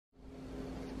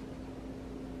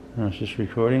I was just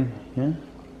recording, yeah?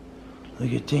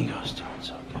 Look at Dingo's doing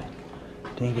so good.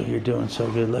 Dingo, you're doing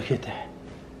so good. Look at that.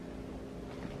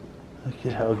 Look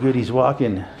at how good he's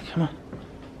walking. Come on.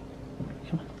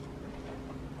 Come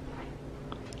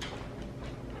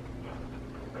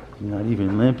on. Not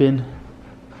even limping.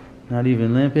 Not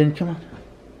even limping. Come on.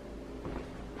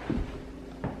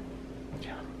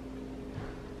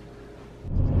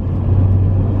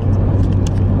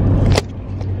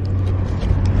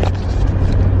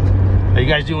 How you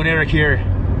guys doing? Eric here.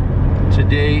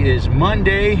 Today is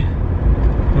Monday,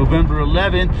 November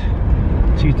 11th,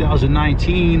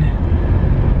 2019,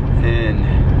 and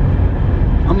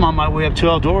I'm on my way up to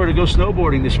Eldora to go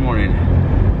snowboarding this morning.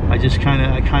 I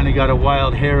kind of got a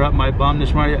wild hair up my bum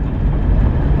this morning.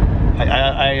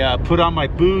 I put on my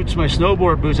boots, my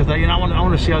snowboard boots. I thought, you know, I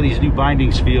want to see how these new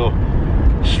bindings feel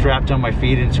strapped on my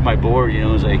feet into my board. You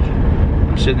know, it's like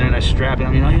I'm sitting there and I strap it.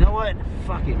 I mean, you know what?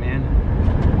 Fuck it, man.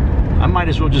 I might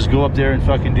as well just go up there and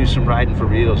fucking do some riding for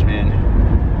reals, man.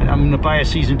 And I'm gonna buy a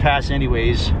season pass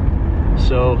anyways,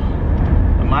 so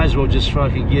I might as well just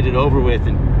fucking get it over with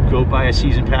and go buy a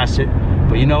season pass.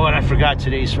 But you know what? I forgot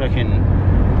today's fucking,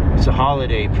 it's a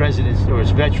holiday, President's or it's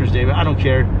Veterans Day, but I don't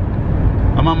care.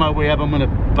 I'm on my way up. I'm gonna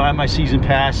buy my season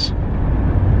pass,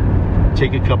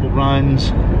 take a couple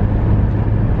runs,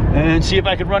 and see if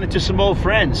I can run into some old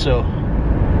friends. So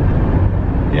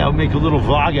yeah, I'll make a little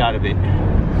vlog out of it.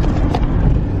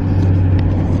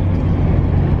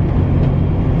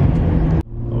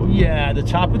 Yeah, the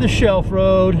top of the Shelf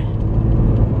Road,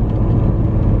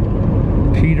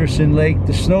 Peterson Lake,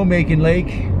 the snowmaking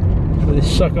lake, where they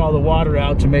suck all the water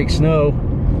out to make snow.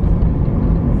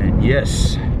 And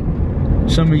yes,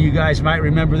 some of you guys might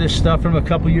remember this stuff from a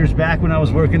couple years back when I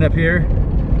was working up here.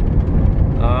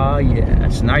 Ah, yeah,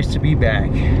 it's nice to be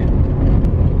back.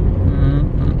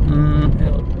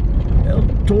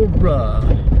 Eldora,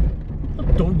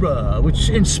 which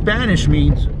in Spanish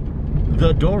means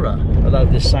the Dora. I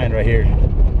love this sign right here.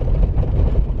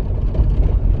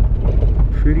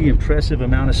 Pretty impressive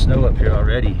amount of snow up here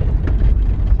already.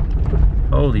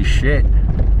 Holy shit.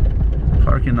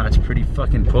 Parking lot's pretty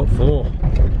fucking full.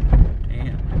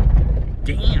 Damn.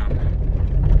 Damn.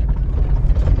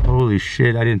 Holy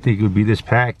shit, I didn't think it would be this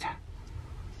packed.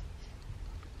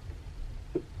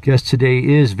 Guess today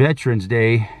is Veterans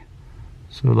Day,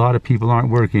 so a lot of people aren't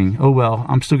working. Oh well,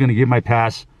 I'm still gonna get my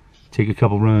pass, take a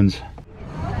couple runs.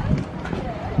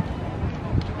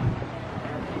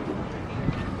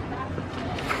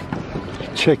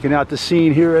 Checking out the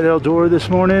scene here at Eldora this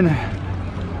morning.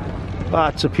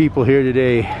 Lots of people here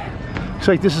today. Looks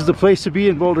like this is the place to be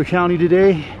in Boulder County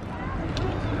today.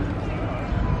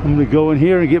 I'm gonna go in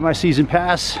here and get my season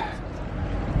pass,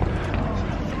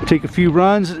 take a few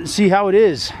runs and see how it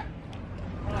is.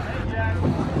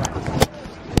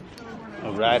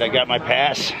 All right, I got my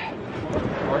pass.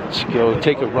 Let's go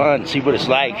take a run, see what it's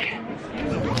like.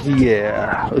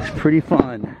 Yeah, looks pretty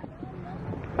fun.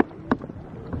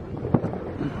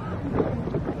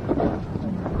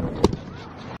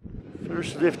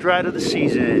 First lift ride of the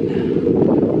season.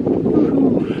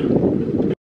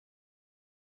 Whew.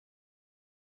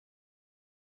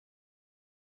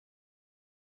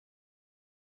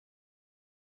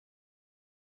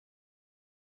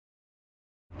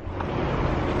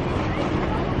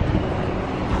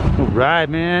 All right,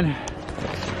 man.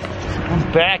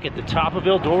 I'm back at the top of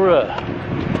Eldora.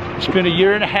 It's been a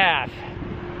year and a half.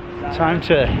 Time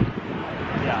to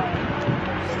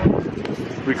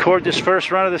record this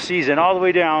first run of the season all the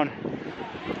way down.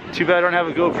 Too bad I don't have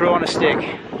a GoPro on a stick.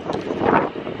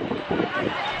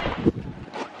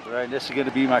 All right, this is going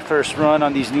to be my first run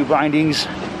on these new bindings.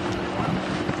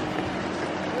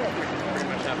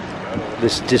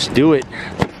 Let's just do it.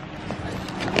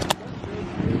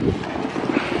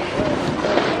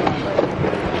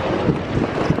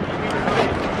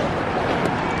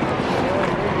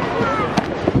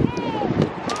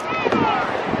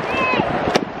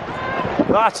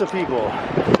 Lots of people.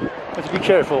 Have to be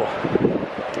careful.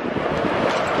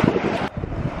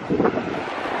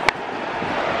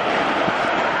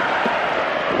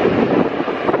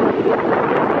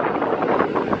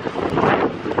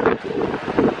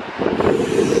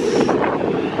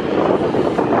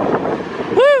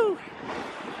 Woo!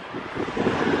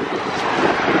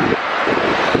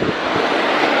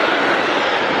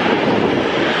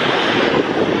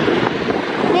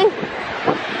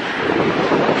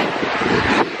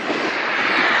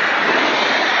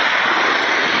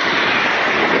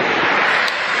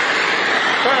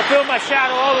 Trying to fill my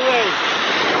shadow all the way.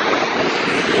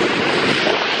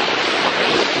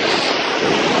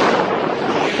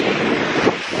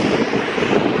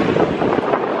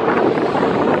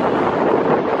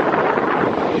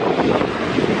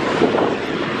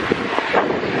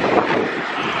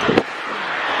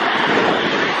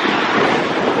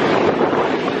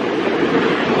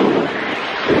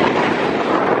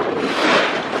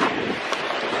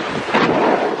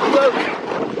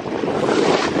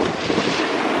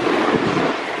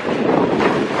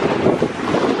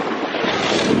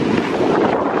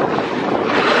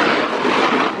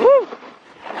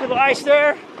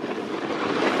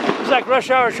 like rush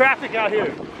hour traffic out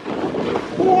here.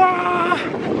 Wah!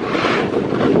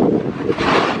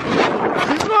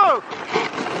 Whoa!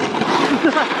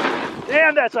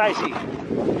 Damn, that's icy.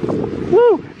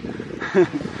 Woo!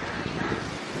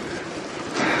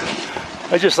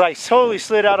 I just like totally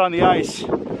slid out on the ice.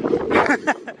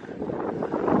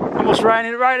 Almost ran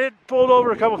it, pulled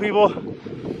over a couple people.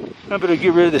 I'm gonna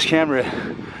get rid of this camera.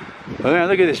 But man,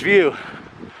 look at this view.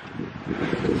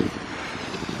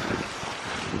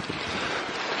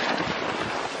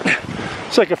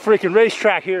 It's like a freaking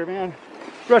racetrack here, man.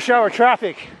 Rush hour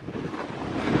traffic.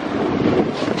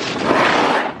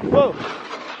 Whoa.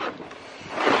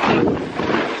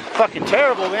 Fucking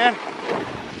terrible, man.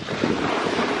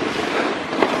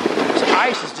 This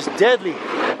ice is just deadly.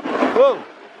 Whoa.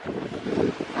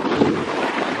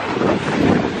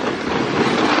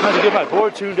 I have to get my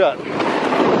board tuned up.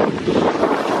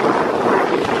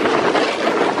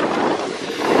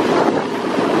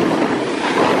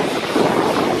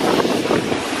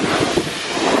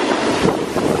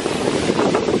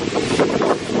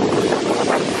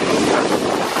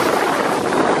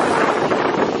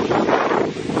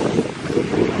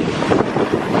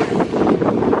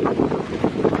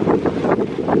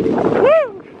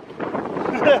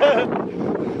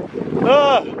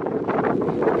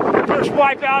 First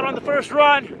wipe out on the first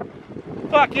run.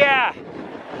 Fuck yeah.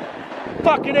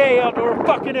 Fucking A, outdoor.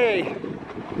 Fucking A.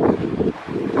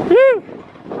 Woo.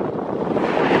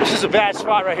 This is a bad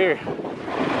spot right here.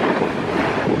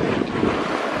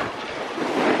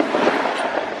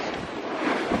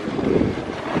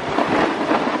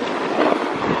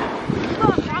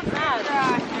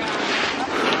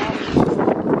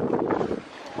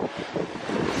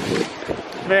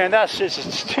 Man, that's just,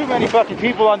 it's too many fucking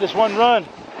people on this one run.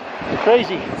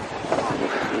 Crazy.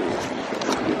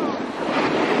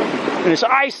 And it's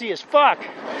icy as fuck.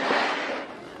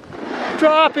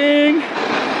 Dropping.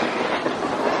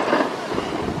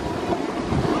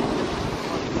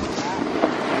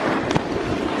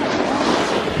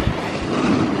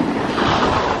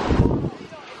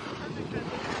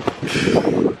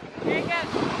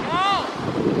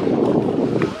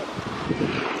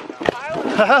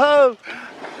 Oh.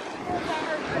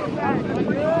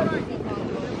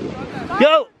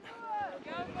 Go!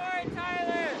 Go for it,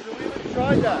 Tyler!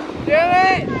 Try that. Do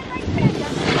it!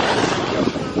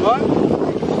 What?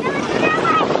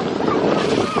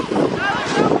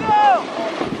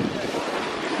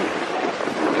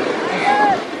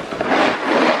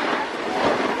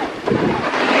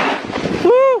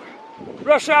 Woo!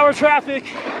 Rush hour traffic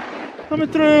coming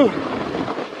through.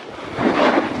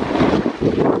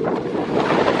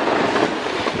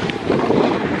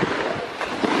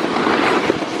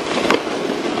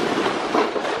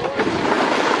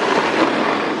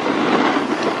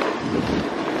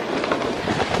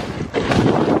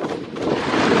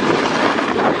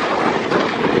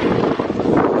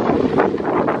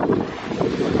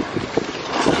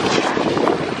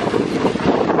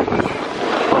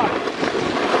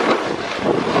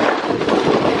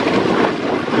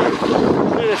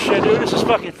 Shit, dude, this is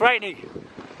fucking frightening.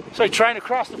 It's like trying to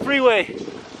cross the freeway.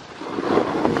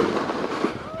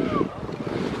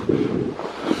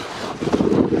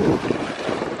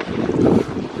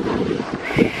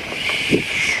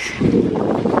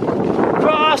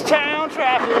 Cross town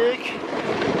traffic.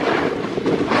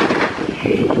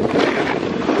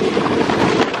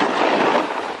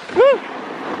 Woo!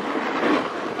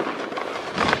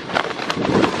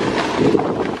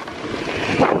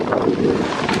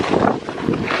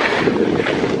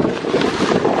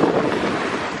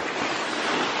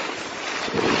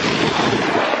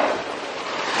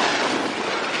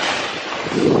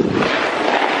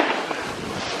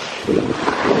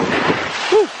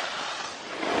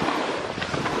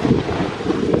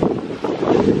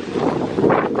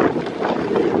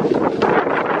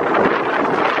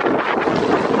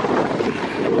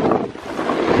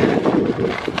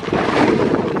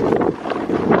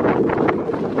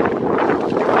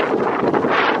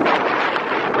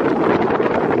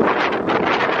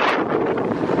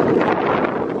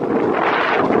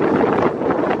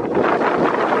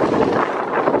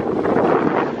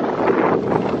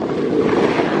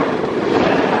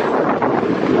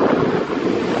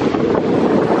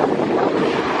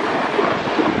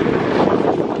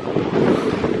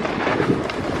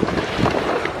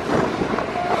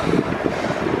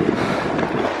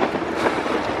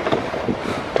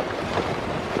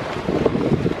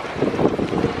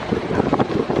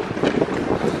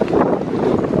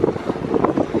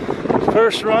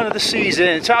 First run of the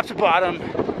season, top to bottom.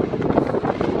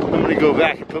 I'm gonna go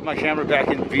back and put my camera back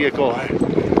in the vehicle.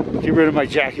 Get rid of my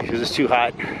jacket because it's too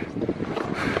hot.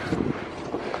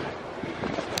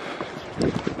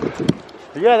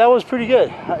 Yeah, that was pretty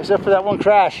good, except for that one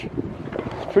crash.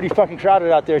 It's pretty fucking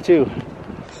crowded out there too.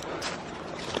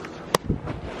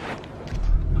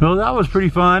 Well, that was pretty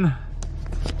fun.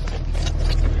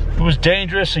 It was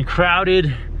dangerous and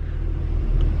crowded.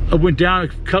 I went down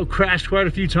and crashed quite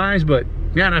a few times, but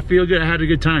man, I feel good. I had a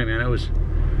good time, man. I was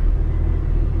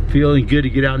feeling good to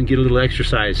get out and get a little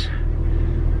exercise.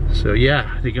 So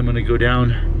yeah, I think I'm gonna go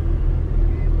down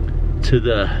to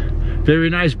the very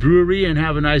nice brewery and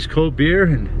have a nice cold beer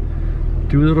and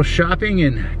do a little shopping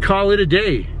and call it a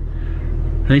day.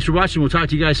 Thanks for watching. We'll talk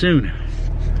to you guys soon.